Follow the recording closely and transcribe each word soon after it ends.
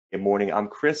Good morning. I'm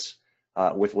Kris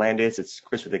with Landis. It's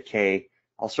Kris with a K.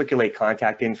 I'll circulate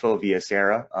contact info via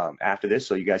Sarah after this,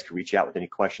 so you guys can reach out with any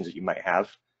questions that you might have.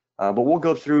 But we'll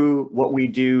go through what we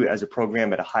do as a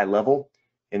program at a high level,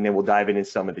 and then we'll dive into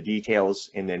some of the details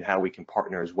and then how we can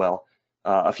partner as well.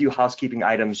 A few housekeeping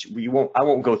items. I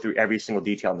won't go through every single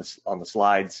detail on the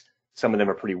slides. Some of them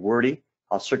are pretty wordy.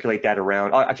 I'll circulate that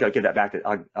around. Actually, I'll give that back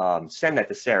to, I'll send that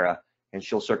to Sarah, and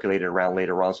she'll circulate it around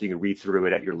later on so you can read through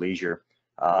it at your leisure.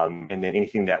 And then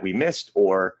anything that we missed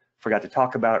or forgot to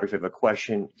talk about, or if you have a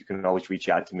question, you can always reach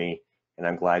out to me, and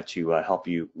I'm glad to help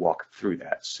you walk through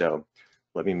that. So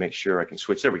let me make sure I can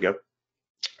switch. There we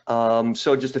go.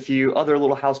 So just a few other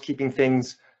little housekeeping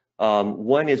things.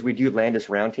 One is we do Landis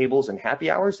roundtables and happy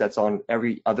hours. That's on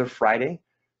every other Friday.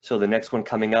 So the next one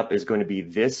coming up is going to be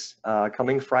this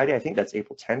coming Friday. I think that's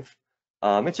April 10th.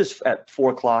 It's just at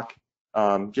 4 o'clock,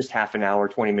 just half an hour,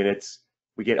 20 minutes.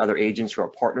 We get other agents who are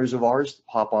partners of ours to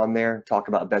hop on there, talk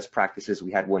about best practices.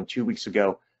 We had one 2 weeks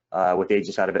ago with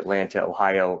agents out of Atlanta,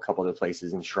 Ohio, a couple other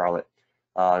places in Charlotte,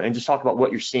 and just talk about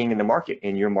what you're seeing in the market,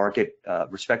 in your market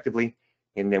respectively.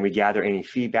 And then we gather any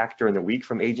feedback during the week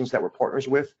from agents that we're partners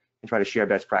with and try to share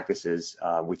best practices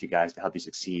with you guys to help you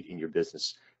succeed in your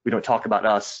business. We don't talk about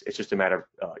us. It's just a matter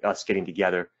of us getting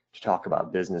together to talk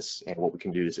about business and what we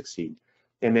can do to succeed.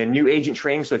 And then new agent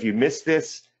training. So if you missed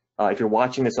this, if you're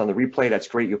watching this on the replay, that's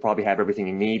great. You'll probably have everything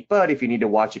you need. But if you need to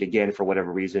watch it again for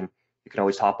whatever reason, you can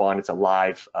always hop on. It's a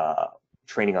live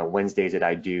training on Wednesdays that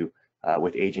I do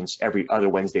with agents every other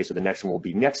Wednesday. So the next one will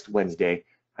be next Wednesday.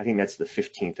 I think that's the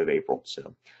 15th of April.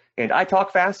 So, and I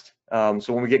talk fast. So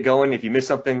when we get going, if you miss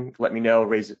something, let me know.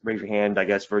 Raise your hand, I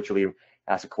guess, virtually.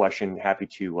 Ask a question. Happy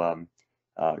to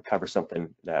cover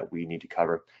something that we need to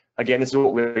cover. Again, this is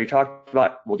what we talked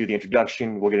about. We'll do the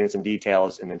introduction. We'll get into some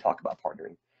details and then talk about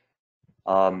partnering.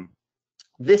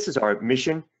 This is our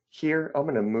mission here. I'm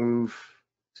going to move.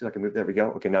 See if I can move. There we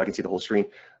go. Okay, now I can see the whole screen.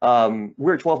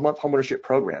 We're a 12-month homeownership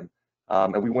program,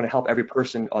 and we want to help every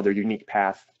person on their unique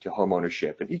path to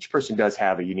homeownership. And each person does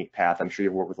have a unique path. I'm sure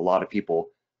you've worked with a lot of people.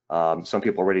 Some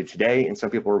people are ready today, and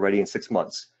some people are ready in 6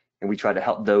 months. And we try to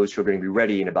help those who are going to be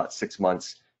ready in about 6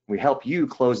 months. We help you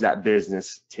close that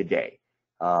business today,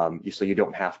 so you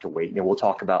don't have to wait. And we'll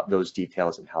talk about those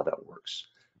details and how that works.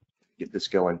 Get this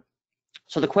going.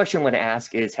 So the question I'm going to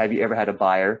ask is, have you ever had a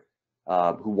buyer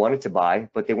who wanted to buy,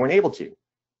 but they weren't able to?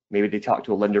 Maybe they talked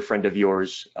to a lender friend of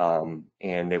yours and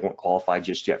they weren't qualified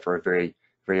just yet for a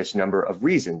various number of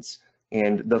reasons.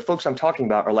 And the folks I'm talking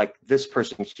about are like this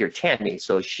person here, Tammy.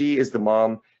 So she is the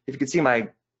mom. If you can see my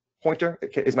pointer,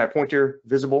 is my pointer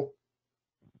visible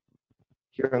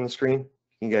here on the screen?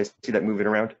 Can you guys see that moving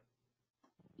around?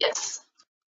 Yes.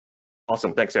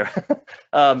 Awesome, thanks,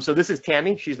 Sarah. So this is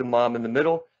Tammy. She's the mom in the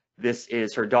middle. This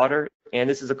is her daughter, and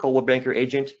this is a Coldwell Banker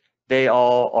agent. They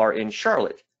all are in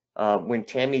Charlotte. When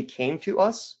Tammy came to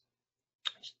us,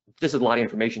 this is a lot of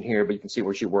information here, but you can see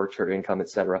where she worked, her income,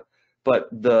 etc. But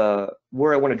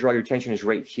where I want to draw your attention is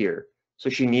right here. So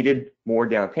she needed more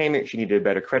down payment, she needed a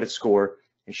better credit score,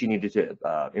 and she needed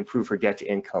to improve her debt to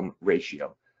income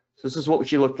ratio. So this is what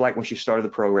she looked like when she started the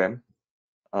program.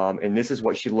 And this is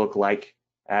what she looked like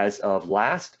as of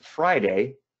last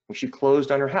Friday when she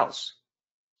closed on her house.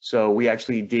 So we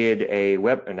actually did a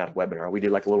not a webinar, we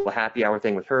did like a little happy hour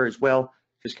thing with her as well,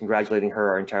 just congratulating her.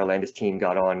 Our entire Landis team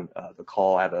got on the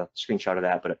call. I have a screenshot of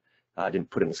that, but I didn't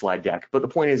put it in the slide deck. But the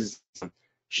point is,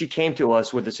 she came to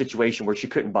us with a situation where she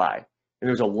couldn't buy. And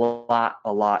there's a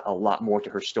lot more to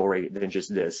her story than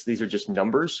just this. These are just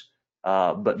numbers,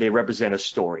 but they represent a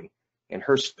story. And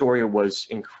her story was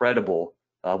incredible,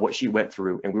 what she went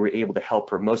through, and we were able to help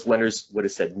her. Most lenders would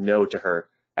have said no to her.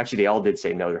 Actually, they all did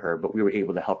say no to her, but we were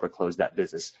able to help her close that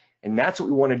business. And that's what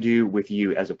we want to do with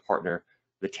you as a partner.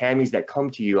 The Tammys that come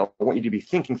to you, I want you to be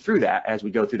thinking through that as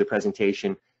we go through the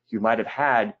presentation. You might have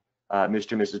had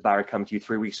Mr. and Mrs. Buyer come to you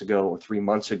 3 weeks ago or 3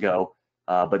 months ago,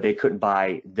 but they couldn't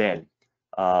buy then.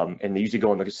 And they usually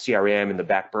go in the CRM in the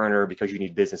back burner because you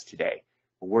need business today.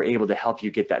 We're able to help you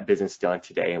get that business done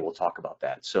today, and we'll talk about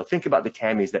that. So think about the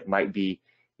Tammys that might be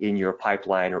in your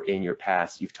pipeline or in your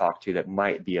past you've talked to that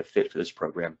might be a fit for this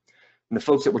program. And the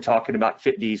folks that we're talking about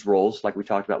fit these roles, like we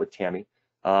talked about with Tammy.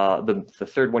 The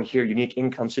third one here, unique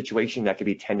income situation, that could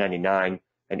be 1099.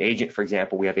 An agent, for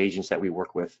example, we have agents that we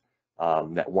work with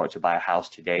that want to buy a house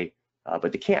today,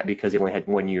 but they can't because they only had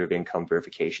 1 year of income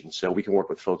verification. So we can work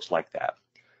with folks like that.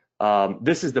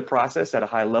 This is the process at a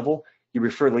high level. You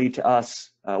refer lead to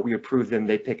us, we approve them,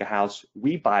 they pick a house,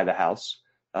 we buy the house,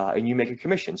 and you make a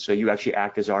commission. So you actually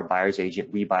act as our buyer's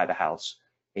agent, we buy the house,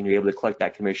 and you're able to collect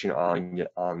that commission on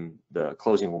the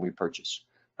closing when we purchase.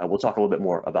 We'll talk a little bit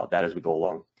more about that as we go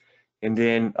along. And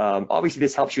then obviously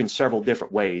this helps you in several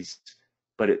different ways,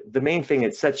 but the main thing,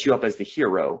 it sets you up as the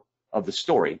hero of the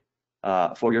story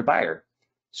for your buyer.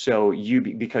 So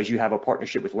because you have a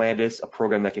partnership with Landis, a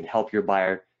program that can help your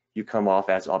buyer, you come off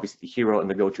as obviously the hero and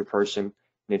the go-to person.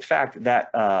 And in fact,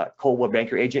 that cold war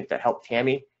banker agent that helped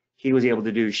Tammy, she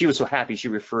was so happy she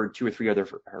referred 2 or 3 other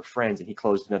her friends, and he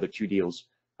closed another 2 deals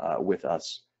with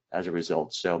us as a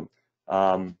result. So,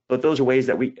 but those are ways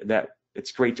that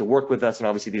it's great to work with us, and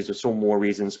obviously these are so more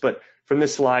reasons. But from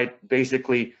this slide,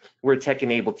 basically, we're a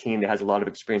tech-enabled team that has a lot of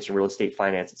experience in real estate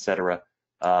finance, et cetera,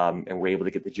 and we're able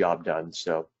to get the job done.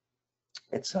 So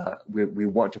it's we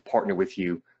want to partner with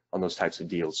you on those types of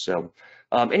deals. So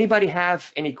anybody have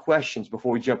any questions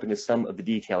before we jump into some of the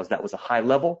details? That was a high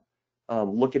level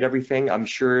look at everything. I'm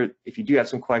sure if you do have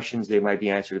some questions, they might be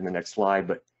answered in the next slide,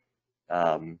 but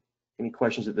any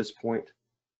questions at this point?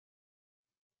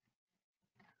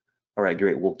 All right,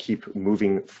 great. We'll keep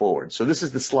moving forward. So this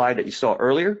is the slide that you saw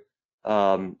earlier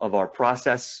of our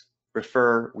process.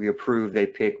 Refer, we approve, they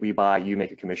pick, we buy, you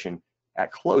make a commission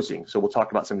at closing. So we'll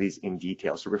talk about some of these in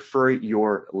detail. So refer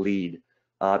your lead.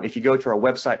 If you go to our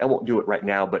website, I won't do it right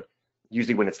now, but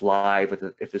usually when it's live,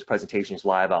 if this presentation is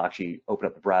live, I'll actually open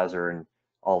up the browser and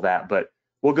all that. But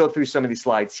we'll go through some of these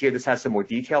slides here. This has some more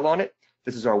detail on it.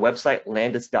 This is our website,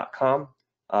 landis.com.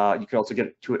 You can also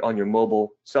get to it on your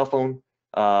mobile cell phone,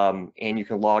 and you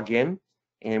can log in.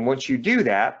 And once you do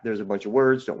that, there's a bunch of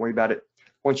words, don't worry about it.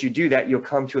 Once you do that, you'll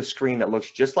come to a screen that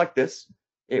looks just like this.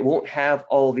 It won't have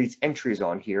all these entries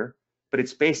on here, but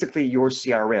it's basically your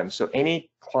CRM. So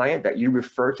any client that you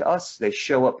refer to us, they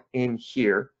show up in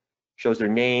here, shows their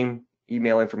name,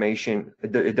 email information.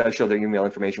 It does show their email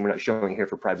information. We're not showing it here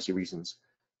for privacy reasons.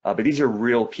 But these are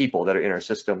real people that are in our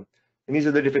system. And these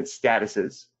are the different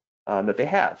statuses that they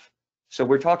have. So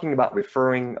we're talking about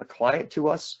referring a client to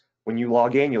us. When you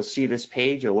log in, you'll see this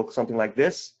page. It'll look something like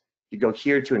this. You go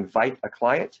here to invite a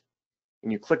client,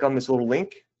 and you click on this little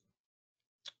link,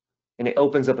 and it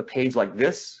opens up a page like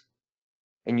this,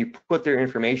 and you put their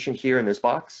information here in this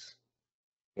box,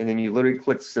 and then you literally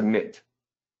click submit,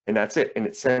 and that's it. And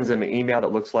it sends them an email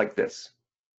that looks like this.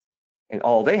 And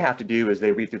all they have to do is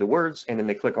they read through the words, and then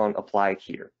they click on apply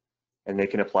here, and they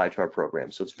can apply to our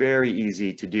program. So it's very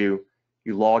easy to do.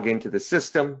 You log into the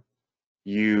system,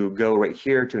 you go right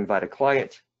here to invite a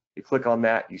client, you click on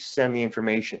that, you send the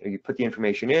information, or you put the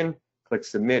information in, click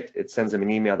submit, it sends them an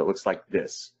email that looks like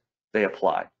this. They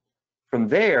apply. From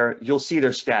there, you'll see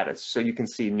their status. So you can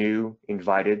see new,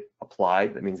 invited,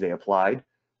 applied, that means they applied.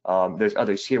 There's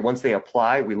others here. Once they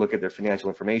apply, we look at their financial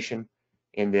information,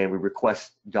 and then we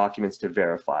request documents to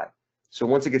verify. So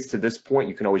once it gets to this point,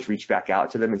 you can always reach back out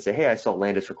to them and say, hey, I saw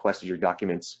Landis requested your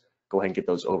documents. Go ahead and get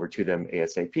those over to them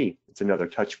ASAP. It's another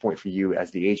touch point for you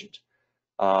as the agent.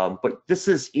 But this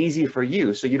is easy for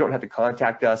you, so you don't have to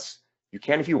contact us. You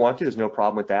can if you want to, there's no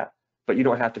problem with that, but you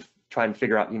don't have to try and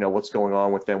figure out, what's going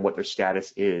on with them, what their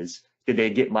status is. Did they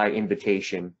get my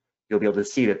invitation? You'll be able to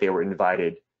see that they were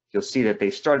invited. You'll see that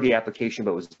they started the application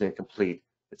but was incomplete,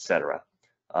 etc.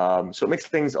 So it makes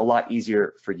things a lot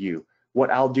easier for you.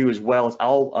 What I'll do as well is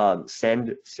I'll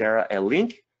send Sarah a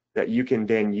link that you can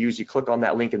then use. You click on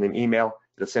that link and then email.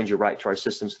 It'll send you right to our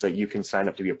system so that you can sign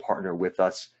up to be a partner with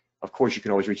us. Of course, you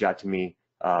can always reach out to me,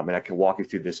 and I can walk you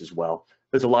through this as well.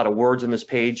 There's a lot of words on this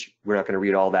page. We're not going to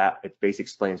read all that. It basically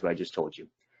explains what I just told you.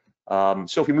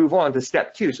 So if we move on to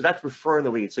step 2, so that's referring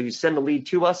the lead. So you send the lead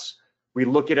to us. We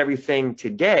look at everything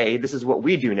today. This is what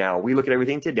we do now. We look at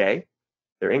everything today,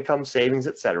 their income, savings,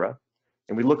 etc.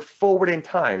 And we look forward in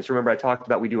time. So remember, I talked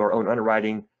about we do our own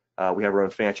underwriting. We have our own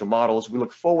financial models. We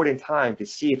look forward in time to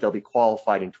see if they'll be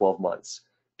qualified in 12 months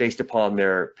based upon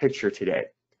their picture today.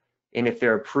 And if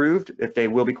they're approved, if they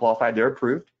will be qualified, they're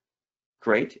approved.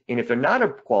 Great. And if they're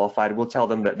not qualified, we'll tell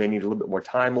them that they need a little bit more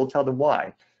time. We'll tell them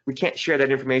why. We can't share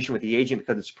that information with the agent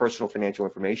because it's personal financial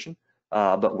information,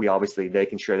 but they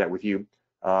can share that with you.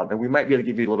 And we might be able to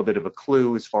give you a little bit of a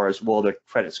clue as far as, well, the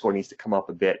credit score needs to come up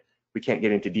a bit. We can't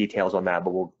get into details on that,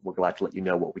 but we're glad to let you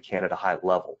know what we can at a high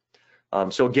level.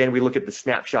 So again, we look at the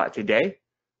snapshot today.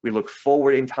 We look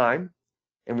forward in time,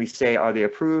 and we say, are they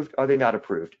approved? Are they not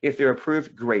approved? If they're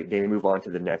approved, great, then we move on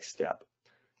to the next step.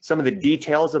 Some of the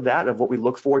details of that, of what we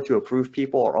look for to approve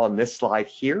people, are on this slide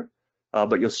here.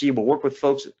 But you'll see we'll work with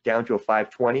folks down to a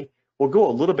 520. We'll go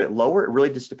a little bit lower. It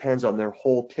really just depends on their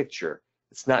whole picture.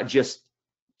 It's not just,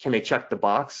 can they check the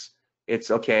box?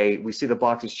 It's, okay, we see the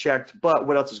box is checked, but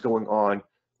what else is going on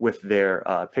with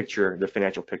their picture, their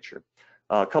financial picture?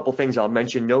 A couple things I'll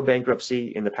mention: no bankruptcy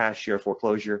in the past year,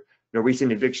 foreclosure, no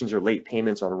recent evictions or late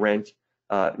payments on rent,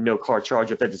 no car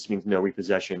charge-off, that just means no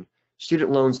repossession.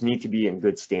 Student loans need to be in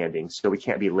good standing, so we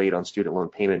can't be late on student loan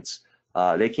payments.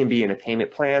 They can be in a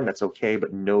payment plan, that's okay,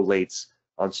 but no lates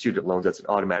on student loans. That's an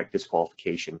automatic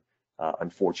disqualification,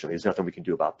 unfortunately. There's nothing we can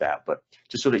do about that, but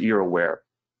just so that you're aware.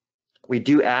 We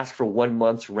do ask for 1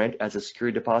 month's rent as a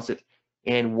security deposit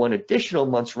and 1 additional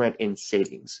month's rent in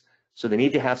savings. So they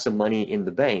need to have some money in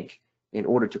the bank in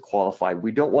order to qualify.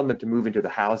 We don't want them to move into the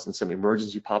house and some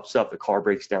emergency pops up, the car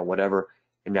breaks down, whatever,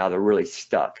 and now they're really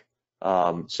stuck.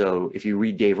 So if you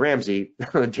read Dave Ramsey,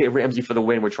 Dave Ramsey for the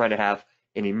win, we're trying to have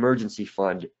an emergency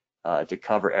fund to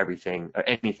cover everything, or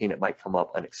anything that might come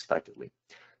up unexpectedly.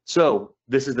 So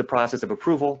this is the process of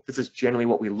approval. This is generally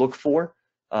what we look for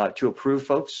to approve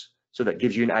folks. So that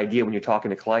gives you an idea when you're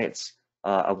talking to clients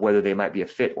of whether they might be a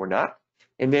fit or not.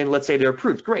 And then let's say they're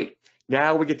approved, great.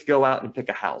 Now we get to go out and pick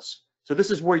a house. So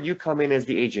this is where you come in as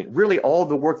the agent. Really all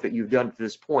the work that you've done to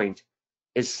this point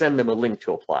is send them a link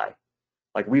to apply.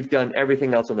 Like we've done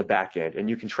everything else on the back end, and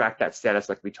you can track that status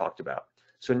like we talked about.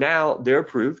 So now they're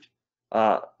approved.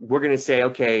 We're gonna say,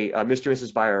 okay, Mr. and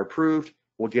Mrs. Buyer are approved.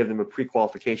 We'll give them a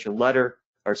pre-qualification letter,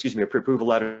 or excuse me, a pre-approval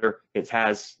letter. It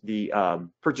has the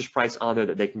purchase price on there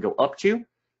that they can go up to.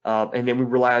 And then we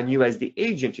rely on you as the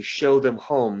agent to show them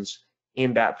homes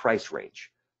in that price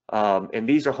range. And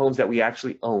these are homes that we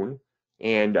actually own.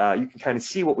 And you can kind of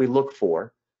see what we look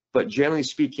for. But generally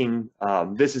speaking,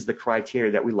 this is the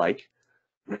criteria that we like.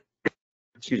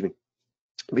 Excuse me.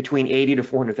 Between $80,000 to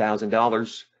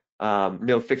 $400,000.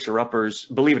 No fixer-uppers.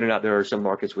 Believe it or not, there are some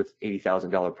markets with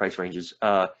 $80,000 price ranges.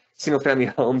 Single-family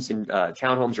homes and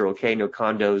townhomes are okay. No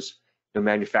condos, no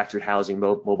manufactured housing,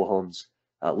 mobile homes.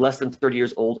 Less than 30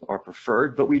 years old are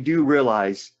preferred, but we do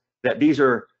realize that these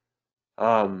are,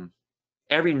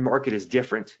 every market is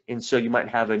different. And so you might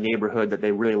have a neighborhood that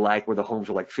they really like where the homes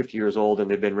are like 50 years old and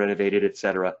they've been renovated, et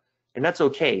cetera. And that's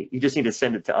okay. You just need to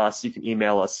send it to us. You can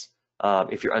email us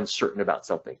if you're uncertain about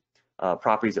something.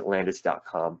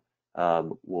 Properties@landis.com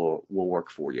will work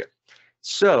for you.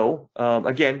 So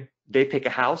again, they pick a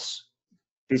house.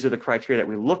 These are the criteria that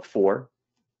we look for,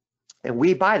 and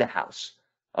we buy the house.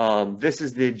 This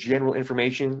is the general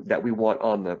information that we want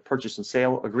on the purchase and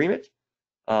sale agreement.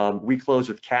 We close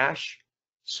with cash,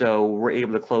 so we're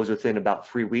able to close within about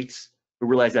 3 weeks. We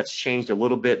realize that's changed a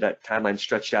little bit. That timeline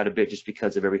stretched out a bit just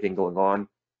because of everything going on.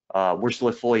 We're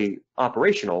still fully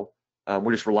operational.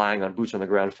 We're just relying on boots on the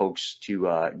ground folks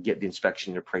to get the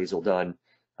inspection and appraisal done.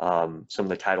 Some of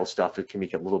the title stuff, it can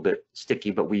make it a little bit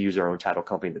sticky, but we use our own title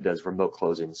company that does remote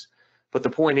closings. But the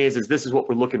point is this is what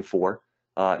we're looking for,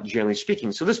 generally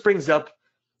speaking. So this brings up,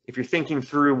 if you're thinking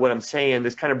through what I'm saying,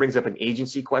 this kind of brings up an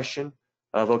agency question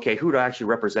of, okay, who do I actually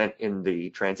represent in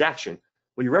the transaction?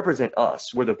 Well, you represent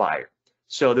us, we're the buyer.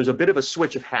 So there's a bit of a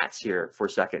switch of hats here for a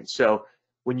second. So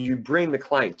when you bring the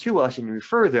client to us and you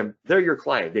refer them, they're your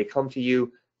client. They come to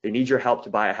you, they need your help to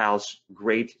buy a house,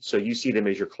 great. So you see them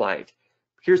as your client.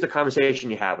 Here's the conversation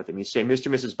you have with them. You say, Mr.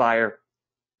 and Mrs. Buyer,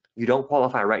 you don't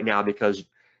qualify right now because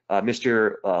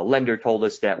Mr. Lender told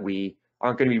us that we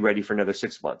aren't going to be ready for another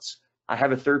 6 months. I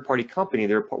have a third-party company.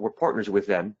 We're partners with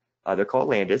them. They're called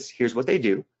Landis. Here's what they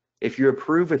do. If you're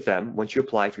approved with them, once you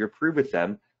apply, if you're approved with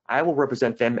them, I will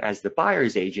represent them as the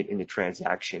buyer's agent in the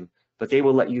transaction, but they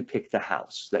will let you pick the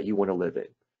house that you want to live in.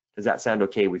 Does that sound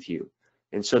okay with you?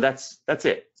 And so that's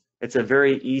it. It's a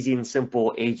very easy and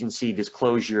simple agency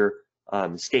disclosure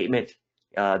statement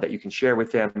that you can share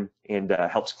with them, and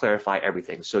helps clarify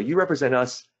everything. So you represent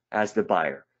us as the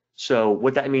buyer. So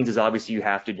what that means is obviously you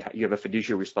have a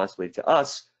fiduciary responsibility to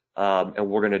us, and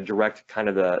we're going to direct kind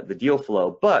of the deal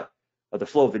flow, or the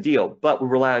flow of the deal, but we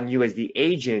rely on you as the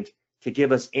agent to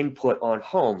give us input on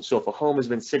homes. So if a home has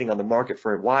been sitting on the market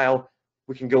for a while,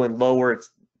 we can go in lower,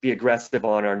 be aggressive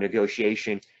on our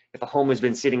negotiation. If a home has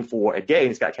been sitting for a day and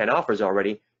it's got 10 offers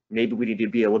already, maybe we need to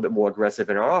be a little bit more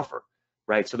aggressive in our offer,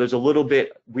 right? So there's a little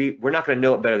bit, we're not going to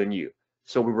know it better than you.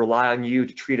 So we rely on you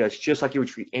to treat us just like you would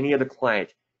treat any other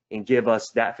client and give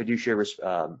us that fiduciary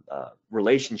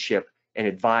relationship and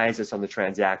advise us on the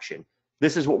transaction.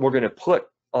 This is what we're going to put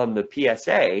on the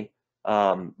PSA,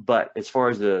 but as far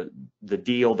as the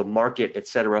deal, the market, et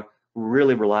cetera, we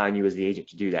really rely on you as the agent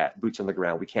to do that. Boots on the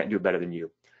ground. We can't do it better than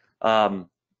you.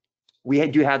 We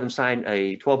do have them sign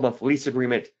a 12-month lease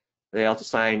agreement. They also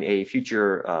sign a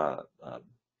future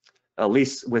a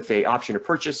lease with an option to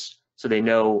purchase, so they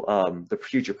know the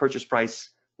future purchase price.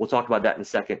 We'll talk about that in a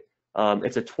second.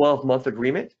 It's a 12-month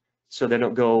agreement, so they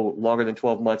don't go longer than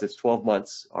 12 months. It's 12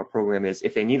 months. Our program is.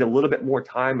 If they need a little bit more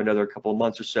time, another couple of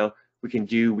months or so, we can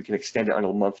extend it on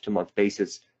a month-to-month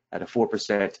basis at a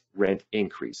 4% rent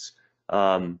increase.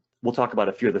 We'll talk about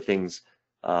a few other things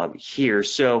here.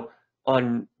 So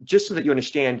just so that you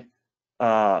understand,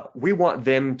 we want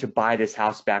them to buy this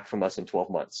house back from us in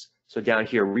 12 months. So down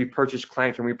here, repurchase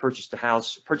client can repurchase the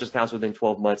house, purchase the house within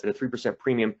 12 months at a 3%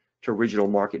 premium to original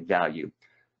market value.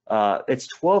 It's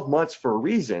 12 months for a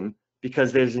reason,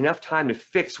 because there's enough time to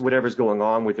fix whatever's going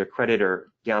on with their credit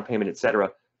or down payment, et cetera,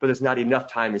 but there's not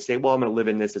enough time to say, well, I'm going to live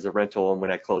in this as a rental, and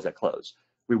when I close, I close.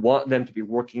 We want them to be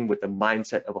working with the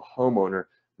mindset of a homeowner,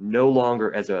 no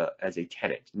longer as a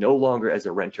tenant, no longer as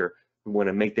a renter. We want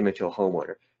to make them into a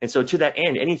homeowner. And so to that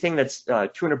end, anything that's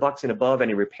 $200 and above,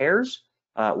 any repairs,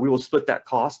 we will split that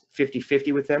cost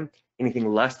 50-50 with them.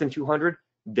 Anything less than 200,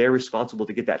 they're responsible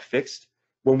to get that fixed.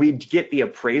 When we get the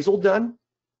appraisal done,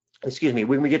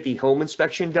 when we get the home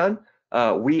inspection done,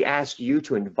 we ask you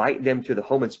to invite them to the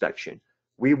home inspection.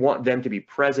 We want them to be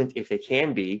present if they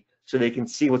can be, so they can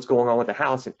see what's going on with the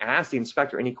house and ask the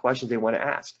inspector any questions they want to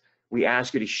ask. We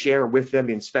ask you to share with them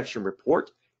the inspection report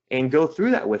and go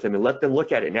through that with them and let them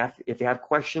look at it. And if they have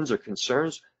questions or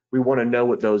concerns, we want to know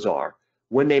what those are.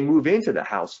 When they move into the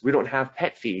house, we don't have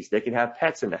pet fees. They can have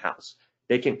pets in the house.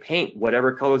 They can paint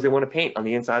whatever colors they want to paint on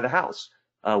the inside of the house.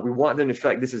 We want them to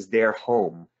feel like this is their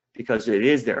home, because it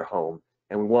is their home,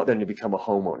 and we want them to become a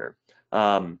homeowner.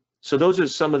 So those are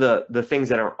some of the things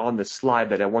that are on the slide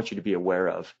that I want you to be aware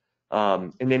of.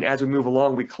 And then as we move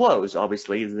along, we close,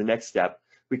 obviously, is the next step.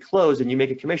 We close and you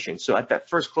make a commission. So at that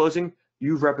first closing,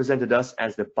 you've represented us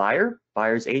as the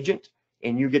buyer's agent,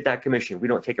 and you get that commission. We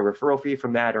don't take a referral fee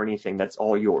from that or anything. That's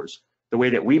all yours. The way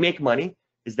that we make money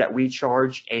is that we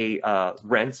charge a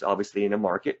rent, obviously, in a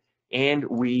market, and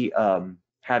we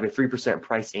have a 3%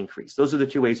 price increase. Those are the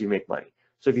two ways we make money.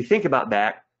 So if you think about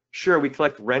that, sure, we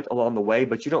collect rent along the way,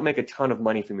 but you don't make a ton of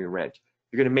money from your rent.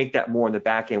 You're going to make that more in the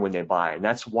back end when they buy. And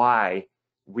that's why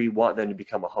we want them to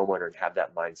become a homeowner and have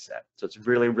that mindset. So it's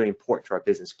really, really important to our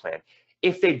business plan.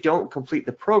 If they don't complete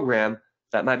the program,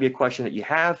 that might be a question that you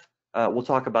have. We'll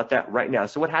talk about that right now.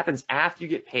 So what happens after you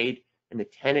get paid and the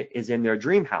tenant is in their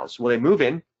dream house? Well, they move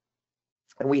in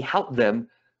and we help them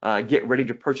get ready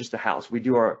to purchase the house. We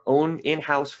do our own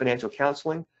in-house financial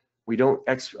counseling. We don't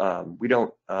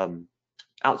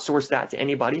outsource that to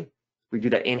anybody. We do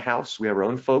that in-house. We have our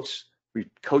own folks. We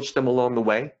coach them along the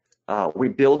way. We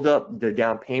build up the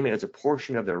down payment as a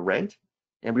portion of their rent,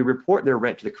 and we report their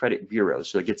rent to the credit bureau.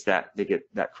 So they get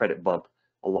that credit bump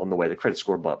along the way, the credit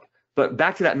score bump. But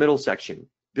back to that middle section,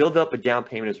 build up a down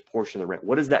payment as a portion of the rent.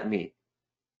 What does that mean?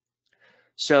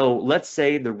 So let's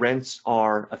say the rents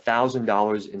are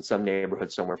 $1,000 in some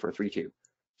neighborhood somewhere for a 3-2.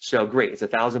 So great, it's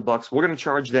 $1,000. We're going to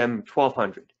charge them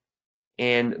 $1,200.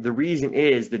 And the reason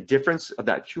is the difference of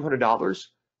that $200,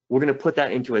 we're going to put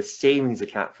that into a savings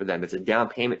account for them. It's a down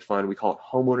payment fund. We call it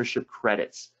homeownership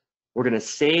credits. We're going to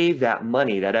save that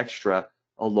money, that extra,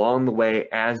 along the way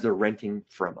as they're renting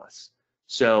from us.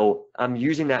 So I'm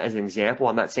using that as an example.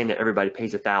 I'm not saying that everybody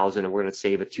pays $1,000 and we're going to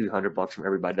save $200 from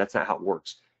everybody. That's not how it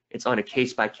works. It's on a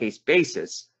case-by-case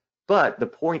basis. But the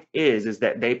point is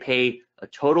that they pay a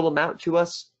total amount to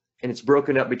us, and it's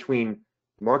broken up between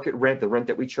market rent, the rent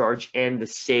that we charge, and the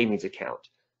savings account.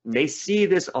 And they see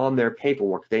this on their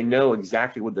paperwork. They know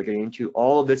exactly what they're getting into.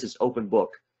 All of this is open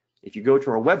book. If you go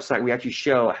to our website, we actually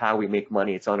show how we make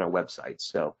money. It's on our website.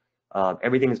 So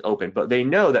everything is open, but they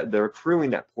know that they're accruing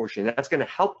that portion. That's going to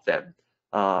help them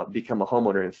become a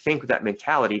homeowner and think with that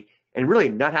mentality and really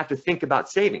not have to think about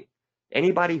saving.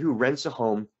 Anybody who rents a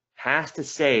home has to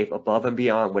save above and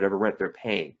beyond whatever rent they're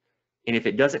paying. And if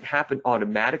it doesn't happen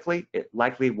automatically, it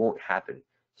likely won't happen.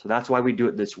 So that's why we do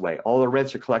it this way. All the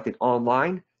rents are collected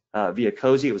online via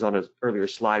Cozy. It was on an earlier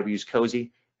slide. We use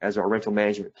Cozy as our rental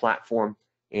management platform,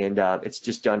 and it's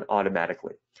just done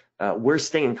automatically. We're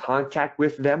staying in contact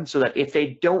with them so that if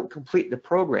they don't complete the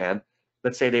program,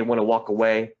 let's say they want to walk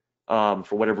away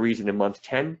for whatever reason in month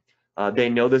 10, they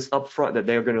know this upfront that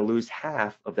they're going to lose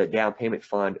half of the down payment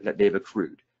fund that they've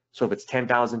accrued. So if it's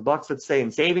 $10,000, let's say,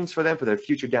 in savings for them for their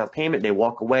future down payment, they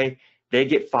walk away, they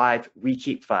get 5, we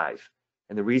keep 5.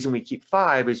 And the reason we keep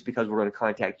 5 is because we're going to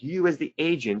contact you as the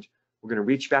agent. We're going to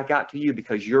reach back out to you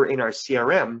because you're in our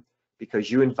CRM,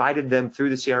 because you invited them through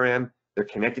the CRM. They're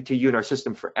connected to you in our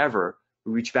system forever.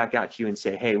 We reach back out to you and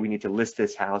say, hey, we need to list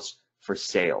this house for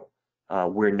sale.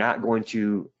 We're not going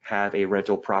to have a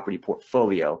rental property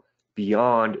portfolio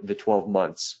beyond the 12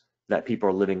 months that people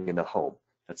are living in the home.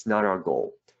 That's not our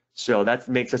goal. So that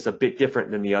makes us a bit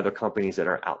different than the other companies that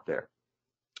are out there.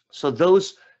 So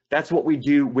that's what we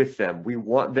do with them. We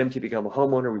want them to become a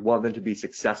homeowner. We want them to be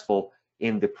successful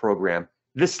in the program.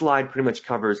 This slide pretty much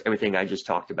covers everything I just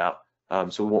talked about,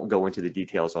 so we won't go into the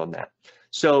details on that.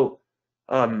 So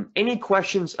any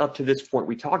questions up to this point?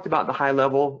 We talked about the high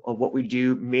level of what we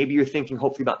do. Maybe you're thinking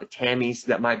hopefully about the TAMIs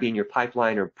that might be in your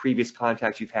pipeline or previous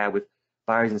contacts you've had with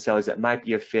buyers and sellers that might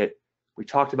be a fit. We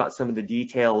talked about some of the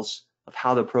details of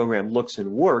how the program looks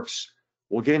and works,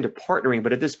 we'll get into partnering.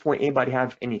 But at this point, anybody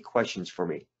have any questions for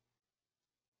me?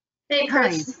 Hey,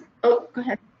 Kris. Oh, Go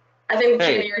ahead. I think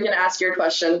Hey. Gina, you're going to ask your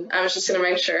question. I was just going to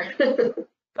make sure.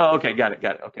 Oh, okay, got it,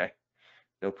 okay.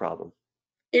 No problem.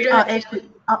 You're doing Actually,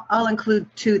 I'll include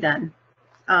two then.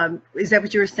 Is that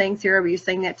what you were saying, Sarah? Were you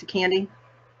saying that to Candy?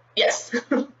 Yes.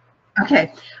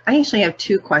 Okay, I actually have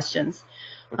two questions.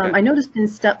 Okay. I noticed in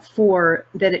step 4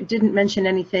 that it didn't mention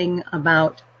anything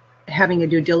about having a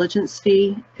due diligence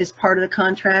fee as part of the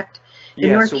contract. In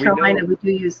Yeah, North so Carolina, we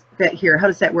do use that here. How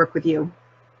does that work with you?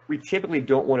 we typically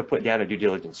don't want to put down a due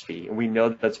diligence fee, and we know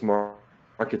that that's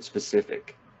market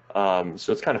specific. So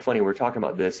it's kind of funny, we're talking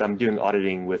about this. I'm doing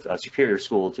auditing with Superior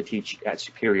School to teach at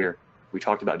Superior. We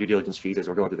talked about due diligence fees as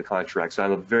we're going through the contract, so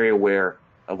I'm very aware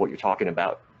of what you're talking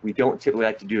about. We don't typically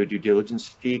like to do a due diligence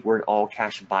fee. We're an all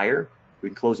cash buyer. We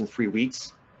can close in 3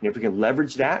 weeks, and if we can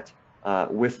leverage that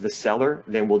with the seller,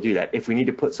 then we'll do that. If we need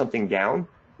to put something down,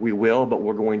 we will, but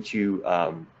we're going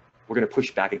to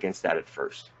push back against that at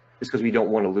first, just because we don't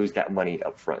want to lose that money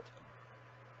up front.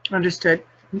 Understood.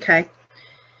 Okay.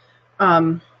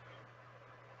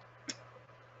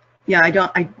 Yeah,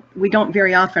 we don't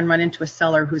very often run into a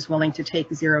seller who's willing to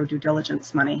take zero due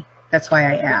diligence money. That's why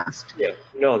I asked. Yeah,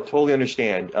 no, totally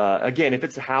understand. Again, if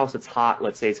it's a house that's hot,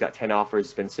 let's say it's got 10 offers,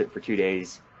 it's been sitting for 2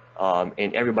 days,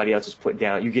 and everybody else is put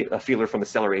down, you get a feeler from the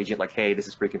seller agent like, hey, this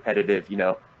is pretty competitive,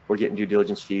 we're getting due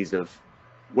diligence fees of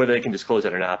whether they can disclose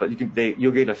it or not, but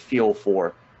you'll get a feel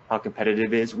for how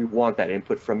competitive it is. We want that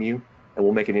input from you, and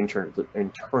we'll make an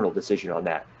internal decision on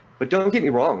that. But don't get me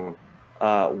wrong,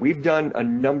 we've done a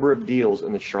number of deals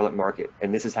in the Charlotte market,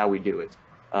 and this is how we do it.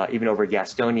 Even over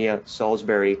Gastonia,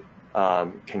 Salisbury,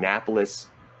 Kannapolis,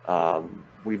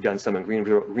 we've done some in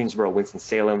Greensboro,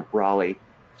 Winston-Salem, Raleigh.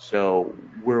 So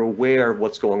we're aware of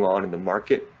what's going on in the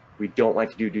market. We don't like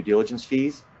to do due diligence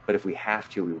fees, but if we have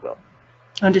to, we will.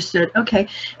 Understood. Okay.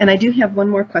 And I do have one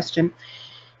more question.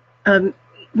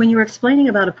 When you were explaining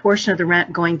about a portion of the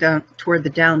rent going down toward the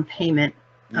down payment,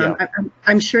 Yeah.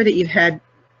 I'm sure that you've had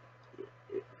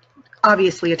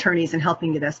obviously attorneys in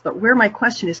helping you this, but where my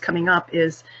question is coming up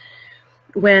is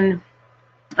when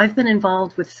I've been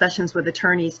involved with sessions with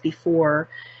attorneys before,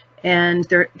 and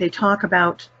they talk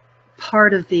about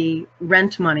part of the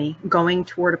rent money going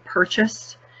toward a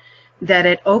purchase, that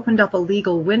it opened up a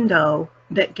legal window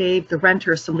that gave the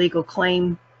renter some legal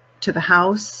claim to the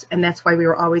house, and that's why we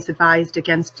were always advised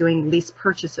against doing lease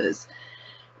purchases.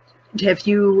 Have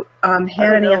you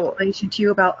had any explanation to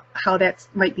you about how that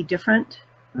might be different?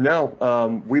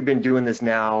 No, we've been doing this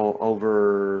now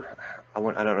over, I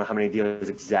don't know how many deals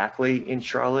exactly in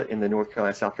Charlotte, in the North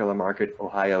Carolina, South Carolina market,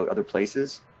 Ohio, other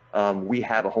places. We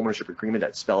have a homeownership agreement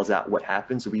that spells out what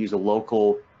happens. We use a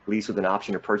local lease with an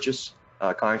option to purchase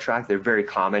contract. They're very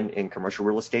common in commercial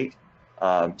real estate.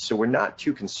 So we're not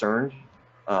too concerned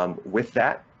with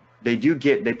that. They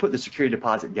put the security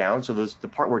deposit down. So the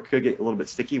part where it could get a little bit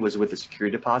sticky was with the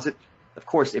security deposit. Of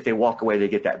course, if they walk away, they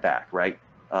get that back, right?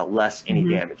 Less any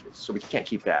damages. So we can't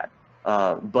keep that.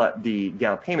 But the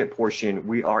down payment portion,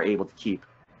 we are able to keep.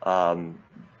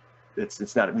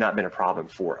 It's not been a problem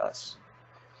for us.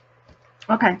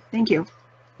 Okay, thank you.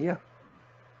 Yeah.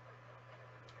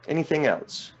 Anything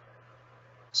else?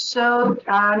 So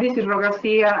this is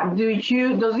Rogarcia.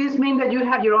 Does this mean that you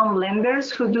have your own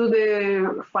lenders who do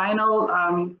the final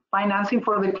financing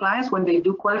for the clients when they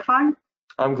do qualify?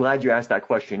 I'm glad you asked that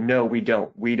question. No, we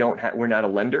don't. We're not a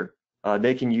lender.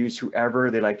 They can use whoever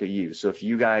they like to use. So if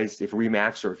you guys, if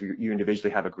Remax or if you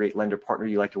individually have a great lender partner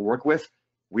you like to work with,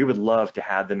 we would love to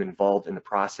have them involved in the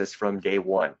process from day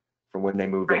one, from when they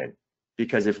move in.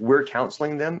 Because if we're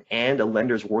counseling them and a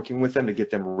lender's working with them to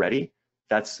get them ready,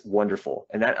 that's wonderful.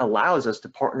 And that allows us to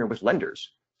partner with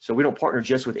lenders. So we don't partner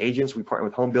just with agents, we partner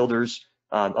with home builders,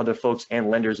 other folks,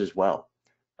 and lenders as well.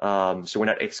 So we're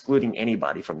not excluding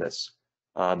anybody from this.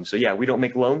 So yeah, we don't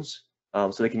make loans,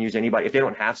 so they can use anybody. If they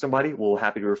don't have somebody, we're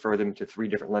happy to refer them to 3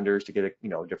 different lenders to get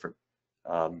different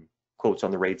quotes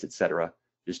on the rates, etc.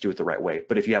 Just do it the right way.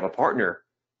 But if you have a partner,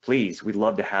 please, we'd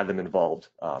love to have them involved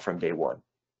from day one.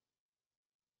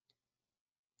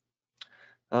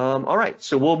 All right,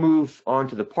 so we'll move on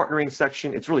to the partnering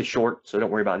section. It's really short, so don't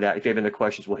worry about that. If you have any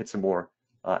questions, we'll hit some more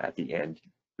at the end.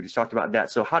 We just talked about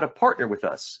that. So how to partner with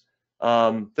us.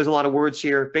 There's a lot of words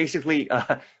here. Basically,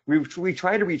 we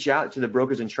try to reach out to the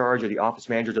brokers in charge or the office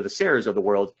managers or the Sarahs of the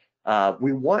world.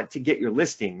 We want to get your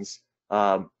listings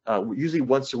usually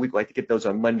once a week. We like to get those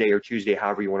on Monday or Tuesday,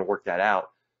 however you want to work that out.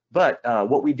 But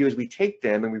what we do is we take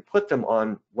them and we put them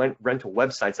on rental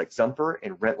websites like Zumper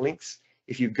and RentLinks.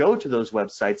 If you go to those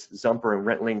websites, Zumper and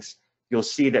RentLinks, you'll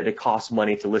see that it costs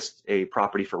money to list a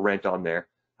property for rent on there.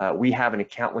 We have an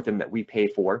account with them that we pay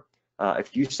for.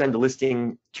 If you send a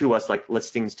listing to us, like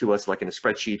listings to us, like in a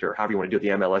spreadsheet or however you want to do it,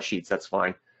 the MLS sheets, that's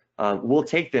fine. We'll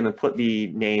take them and put the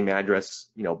name, address,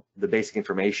 the basic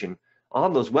information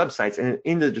on those websites, and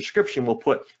in the description we'll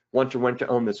put want to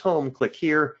own this home. Click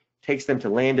here, takes them to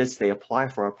Landis. They apply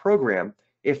for our program.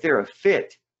 If they're a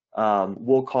fit,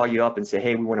 we'll call you up and say,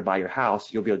 hey, we want to buy your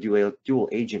house. You'll be able to do a dual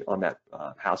agent on that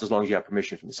house as long as you have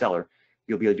permission from the seller.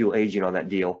 You'll be a dual agent on that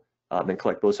deal and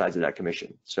collect both sides of that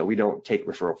commission. So we don't take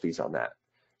referral fees on that.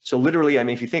 So literally, I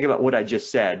mean, if you think about what I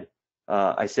just said,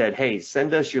 I said, hey,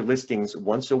 send us your listings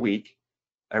once a week,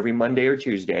 every Monday or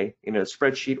Tuesday in a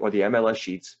spreadsheet or the MLS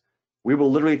sheets. We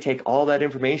will literally take all that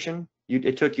information.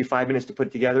 It took you 5 minutes to put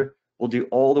it together. We'll do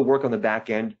all the work on the back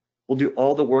end. We'll do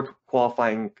all the work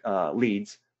qualifying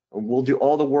leads. We'll do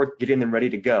all the work getting them ready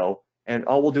to go. And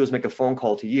all we'll do is make a phone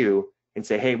call to you and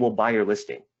say, hey, we'll buy your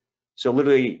listing. So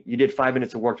literally, you did 5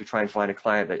 minutes of work to try and find a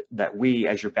client that we,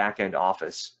 as your back end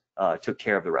office, took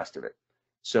care of the rest of it.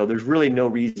 So there's really no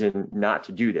reason not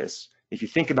to do this. If you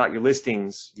think about your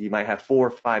listings, you might have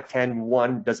 4, 5, 10,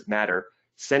 1, doesn't matter.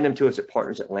 Send them to us at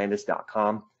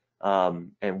partners@landis.com,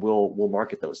 and we'll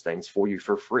market those things for you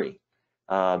for free.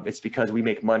 It's because we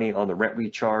make money on the rent we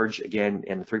charge, again,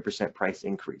 and the 3% price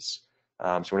increase.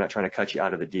 So we're not trying to cut you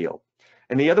out of the deal.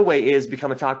 And the other way is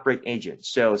become a top rate agent.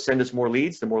 So send us more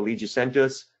leads. The more leads you send to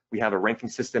us, we have a ranking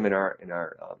system in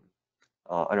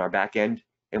our back end,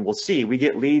 and we'll see. We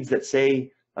get leads that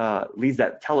say leads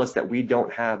that tell us that they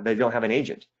don't have an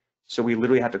agent. So we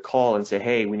literally have to call and say,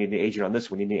 hey, we need an agent on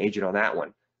this. We need an agent on that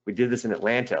one. We did this in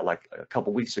Atlanta like a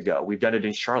couple weeks ago. We've done it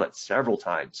in Charlotte several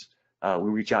times. We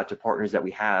reach out to partners that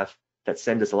we have that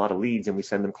send us a lot of leads, and we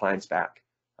send them clients back.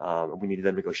 We needed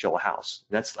them to go show a house.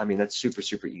 That's super,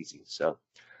 super easy. So,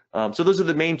 so those are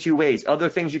the main two ways. Other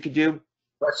things you could do.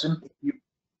 Question.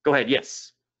 Go ahead.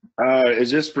 Yes.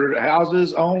 Is this for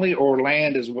houses only or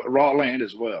land raw land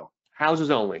as well?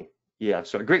 Houses only. Yeah.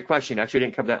 So a great question. Actually, I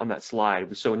didn't cover that on that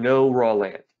slide. So no raw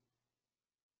land.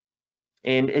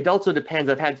 And it also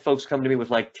depends. I've had folks come to me with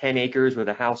like 10 acres with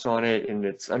a house on it, and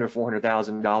it's under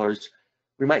 $400,000.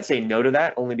 We might say no to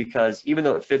that, only because even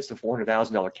though it fits the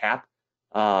 $400,000 cap,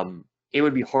 it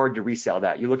would be hard to resell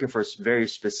that. You're looking for a very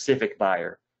specific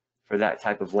buyer for that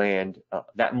type of land,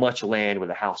 that much land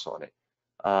with a house on it.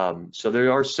 So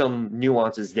there are some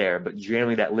nuances there, but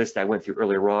generally that list I went through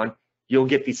earlier on, you'll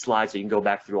get these slides so you can go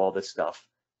back through all this stuff.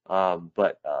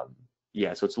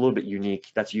 Yeah, so it's a little bit unique.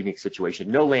 That's a unique situation.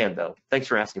 No land though. Thanks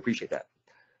for asking, appreciate that.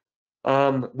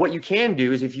 What you can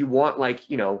do is if you want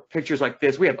pictures like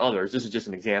this, we have others, this is just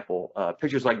an example.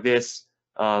 Pictures like this,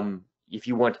 if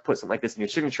you want to put something like this in your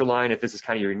signature line, if this is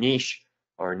kind of your niche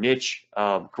or niche,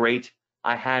 great.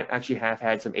 I actually have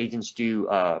had some agents do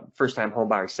first-time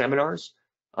homebuyer seminars.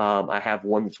 I have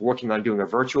one that's working on doing a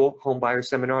virtual homebuyer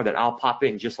seminar that I'll pop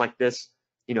in just like this,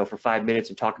 for 5 minutes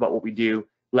and talk about what we do.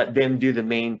 Let them do the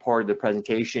main part of the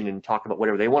presentation and talk about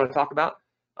whatever they want to talk about.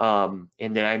 And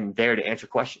then I'm there to answer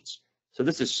questions. So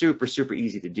this is super, super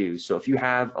easy to do. So if you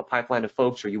have a pipeline of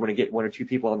folks or you want to get 1 or 2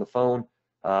 people on the phone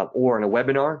or in a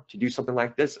webinar to do something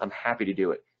like this, I'm happy to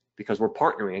do it because we're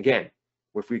partnering. Again,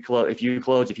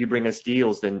 if you bring us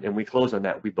deals and we close on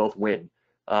that, we both win.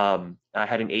 I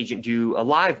had an agent do a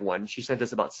live one. She sent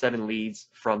us about 7 leads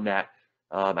from that.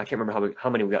 I can't remember how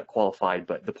many we got qualified,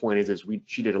 but the point is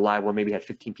she did a live one, maybe had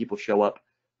 15 people show up,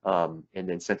 and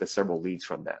then sent us several leads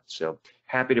from that. So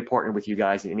happy to partner with you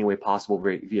guys in any way possible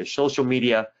via social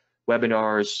media,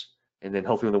 webinars, and then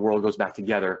hopefully when the world goes back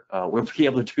together, we'll be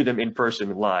able to do them in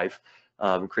person live.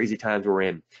 Crazy times we're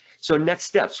in. So next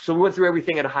steps. So we went through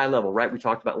everything at a high level, right? We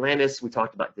talked about Landis, we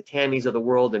talked about the Tammys of the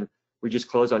world, and we just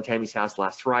closed on Tammy's house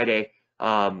last Friday.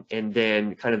 And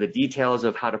then kind of the details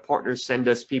of how to partner, send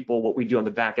us people, what we do on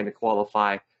the back end to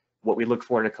qualify, what we look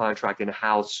for in a contract in a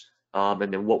house,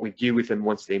 and then what we do with them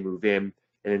once they move in,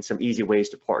 and then some easy ways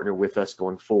to partner with us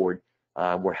going forward.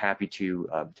 We're happy to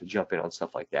jump in on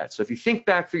stuff like that. So if you think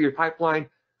back through your pipeline,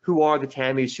 who are the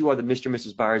Tammys, who are the Mr. and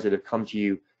Mrs. buyers that have come to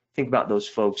you, think about those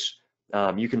folks.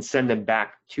 You can send them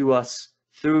back to us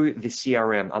through the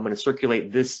CRM. I'm going to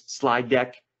circulate this slide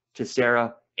deck to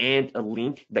Sarah and a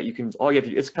link that you can, all you have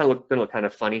to do, it's going to look kind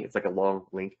of funny. It's like a long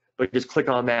link, but just click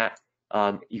on that.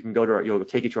 You can go to it'll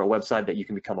take you to our website that you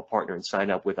can become a partner and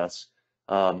sign up with us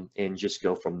and just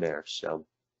go from there. So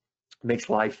it makes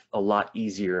life a lot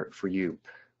easier for you.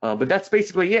 But that's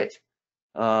basically it.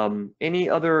 Any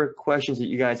other questions that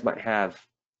you guys might have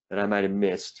that I might have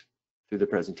missed through the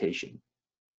presentation?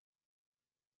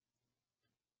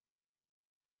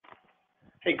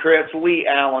 Hey, Kris, Lee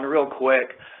Allen, real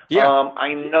quick. Yeah.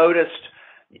 I noticed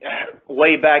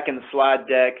way back in the slide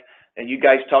deck and you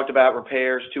guys talked about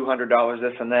repairs, $200,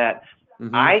 this and that.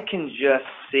 Mhm. I can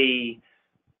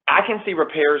see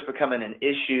repairs becoming an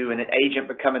issue and an agent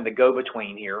becoming the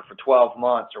go-between here for 12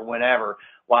 months or whenever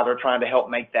while they're trying to help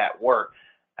make that work.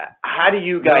 How do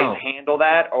you guys handle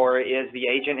that, or is the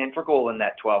agent integral in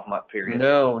that 12-month period?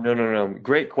 No.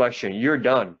 Great question. You're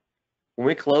done. When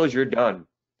we close, you're done.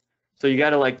 So you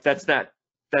got to like, that's that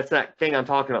thing I'm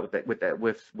talking about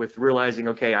with realizing,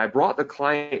 okay, I brought the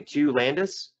client to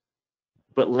Landis,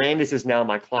 but Landis is now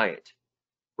my client,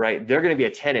 right? They're going to be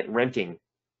a tenant renting,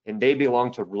 and they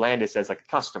belong to Landis as like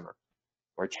a customer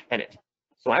or a tenant.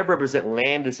 So I represent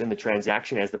Landis in the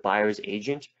transaction as the buyer's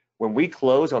agent. When we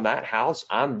close on that house,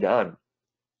 I'm done.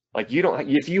 Like, you don't,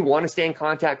 if you want to stay in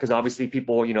contact, because obviously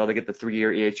people, you know, they get the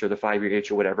 3-year itch or the 5-year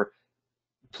itch or whatever,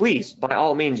 please, by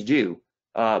all means do.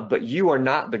 But you are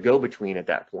not the go-between at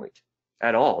that point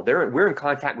at all. We're in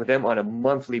contact with them on a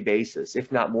monthly basis,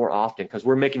 if not more often, because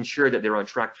we're making sure that they're on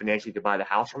track financially to buy the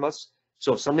house from us.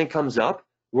 So if something comes up,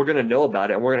 we're going to know about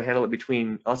it, and we're going to handle it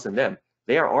between us and them.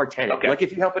 They are our tenant. Okay. Like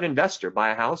if you help an investor buy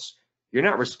a house, you're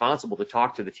not responsible to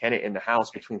talk to the tenant in the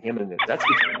house between him and them. That's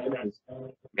between him and his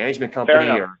management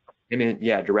company or him and,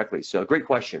 yeah, directly. So great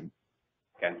question.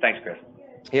 Okay, thanks, Kris.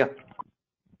 Yeah.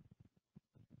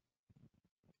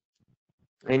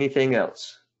 Anything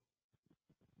else?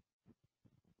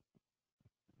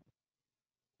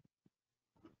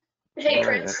 Hey,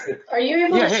 Kris, are you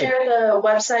able Yeah, to hey. share the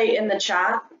website in the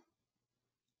chat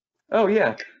Oh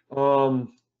yeah.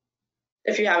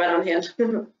 if you have it on hand?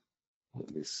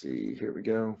 Let me see. Here we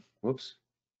go. Whoops.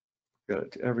 Got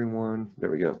it to everyone. There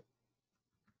we go.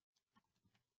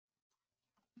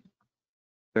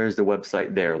 There's the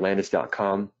website there,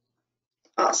 landis.com.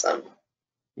 Awesome.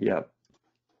 Yep.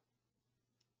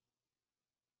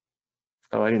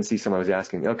 Oh, I didn't see someone was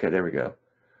asking. Okay, there we go.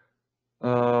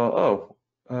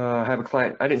 I have a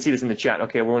client. I didn't see this in the chat.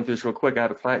 Okay, we'll run through this real quick. I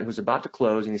have a client who's about to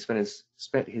close, and he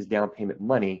spent his down payment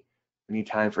money. We need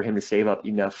time for him to save up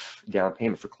enough down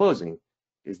payment for closing.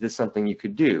 Is this something you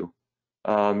could do?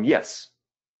 Yes.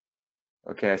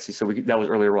 Okay, I see. So that was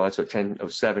earlier on, so at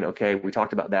 10:07. Okay, we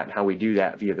talked about that and how we do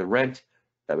that via the rent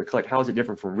that we collect. How is it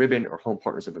different from Ribbon or Home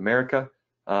Partners of America?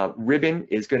 Ribbon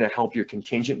is going to help your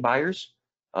contingent buyers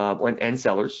and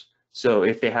sellers. So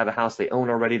if they have a house they own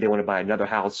already, they want to buy another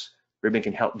house, Ribbon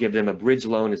can help give them a bridge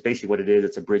loan. Is basically what it is.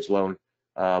 It's a bridge loan,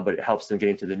 but it helps them get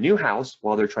into the new house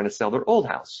while they're trying to sell their old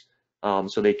house.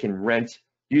 So they can rent,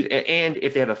 and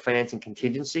if they have a financing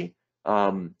contingency,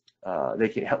 they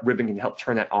can help. Ribbon can help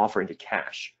turn that offer into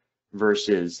cash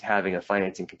versus having a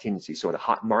financing contingency. So in a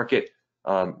hot market,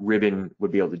 Ribbon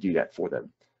would be able to do that for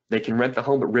them. They can rent the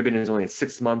home, but Ribbon is only a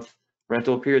 6-month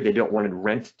rental period. They don't want to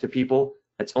rent to people.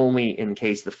 That's only in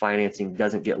case the financing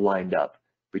doesn't get lined up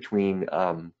between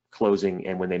closing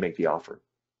and when they make the offer.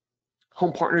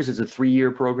 Home Partners is a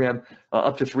 3-year program,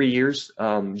 up to 3 years.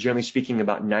 Generally speaking,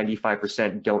 about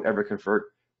 95% don't ever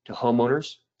convert to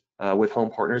homeowners with Home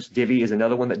Partners. Divvy is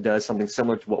another one that does something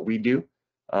similar to what we do,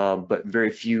 but very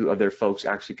few of their folks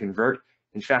actually convert.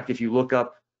 In fact, if you look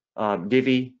up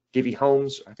Divvy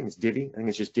Homes, I think it's Divvy, I think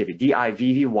it's just Divvy,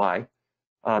 D-I-V-V-Y,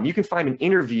 you can find an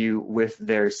interview with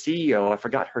their CEO, I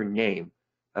forgot her name,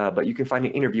 but you can find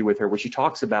an interview with her where she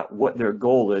talks about what their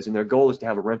goal is, and their goal is to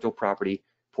have a rental property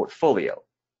portfolio.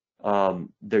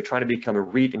 They're trying to become a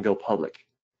REIT and go public.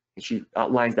 And she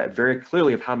outlines that very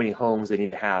clearly of how many homes they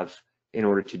need to have in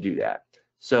order to do that.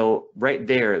 So right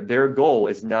there, their goal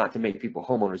is not to make people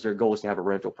homeowners. Their goal is to have a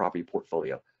rental property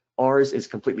portfolio. Ours is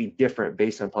completely different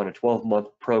based upon a 12-month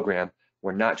program.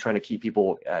 We're not trying to keep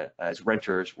people as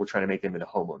renters. We're trying to make them into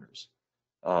homeowners.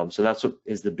 So that's what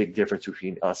is the big difference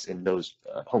between us and those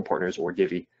Home Partners or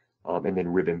Divvy and then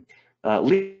Ribbon.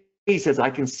 Lee says, I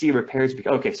can see repairs.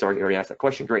 Okay, sorry, I already asked that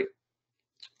question. Great.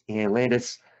 And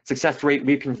Landis, success rate,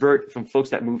 we convert from folks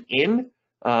that move in.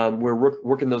 We're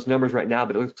working those numbers right now,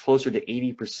 but it looks closer to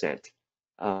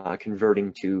 80%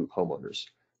 converting to homeowners.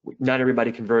 Not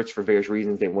everybody converts for various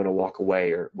reasons. They want to walk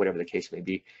away or whatever the case may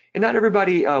be. And not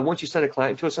everybody, once you send a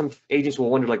client to us, some agents will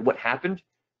wonder like what happened.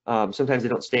 Sometimes they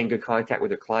don't stay in good contact with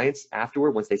their clients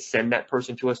afterward. Once they send that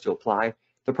person to us to apply,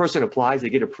 the person applies, they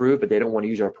get approved, but they don't want to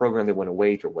use our program. They want to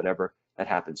wait or whatever. That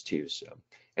happens too. So,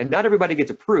 and not everybody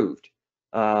gets approved.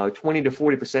 20 to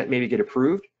 40% maybe get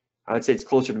approved. I would say it's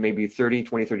closer to maybe 20,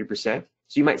 30%.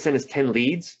 So you might send us 10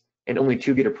 leads and only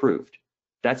 2 get approved.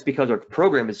 That's because our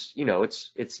program is, you know,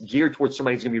 it's geared towards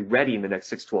somebody who's going to be ready in the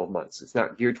next 6-12 months. It's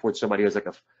not geared towards somebody who has like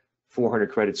a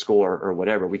 400 credit score or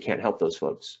whatever. We can't help those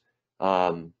folks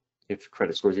if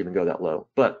credit scores even go that low.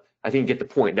 But I think you get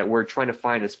the point that we're trying to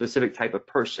find a specific type of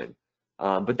person.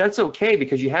 But that's okay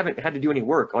because you haven't had to do any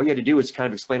work. All you had to do is kind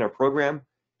of explain our program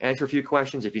answer a few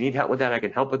questions. If you need help with that, I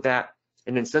can help with that,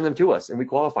 and then send them to us, and we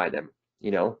qualify them,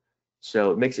 you know.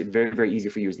 So it makes it very, very easy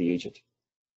for you as the agent.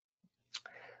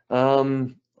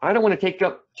 I don't want to take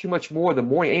up too much more of the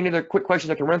morning. Any other quick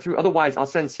questions I can run through? Otherwise, I'll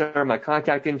send Sarah my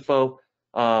contact info,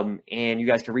 and you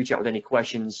guys can reach out with any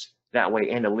questions that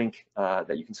way, and a link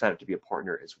that you can sign up to be a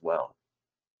partner as well.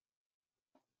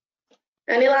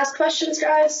 Any last questions,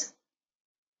 guys?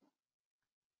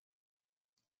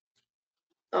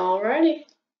 Alrighty.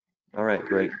 All right,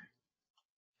 great.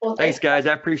 Well, Thanks, guys.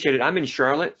 I appreciate it. I'm in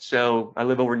Charlotte, so I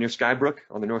live over near Skybrook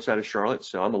on the north side of Charlotte,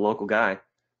 so I'm a local guy.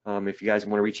 If you guys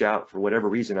want to reach out for whatever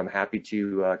reason, I'm happy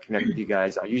to connect with you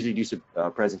guys. I usually do some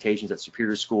presentations at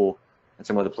Superior School and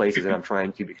some other places, and I'm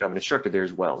trying to become an instructor there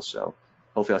as well. So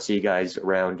hopefully I'll see you guys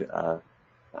around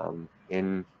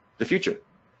in the future.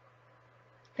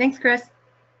 Thanks, Kris.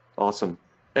 Awesome.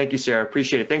 Thank you, Sarah.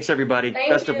 Appreciate it. Thanks, everybody. Thank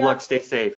Best of you. luck. Stay safe.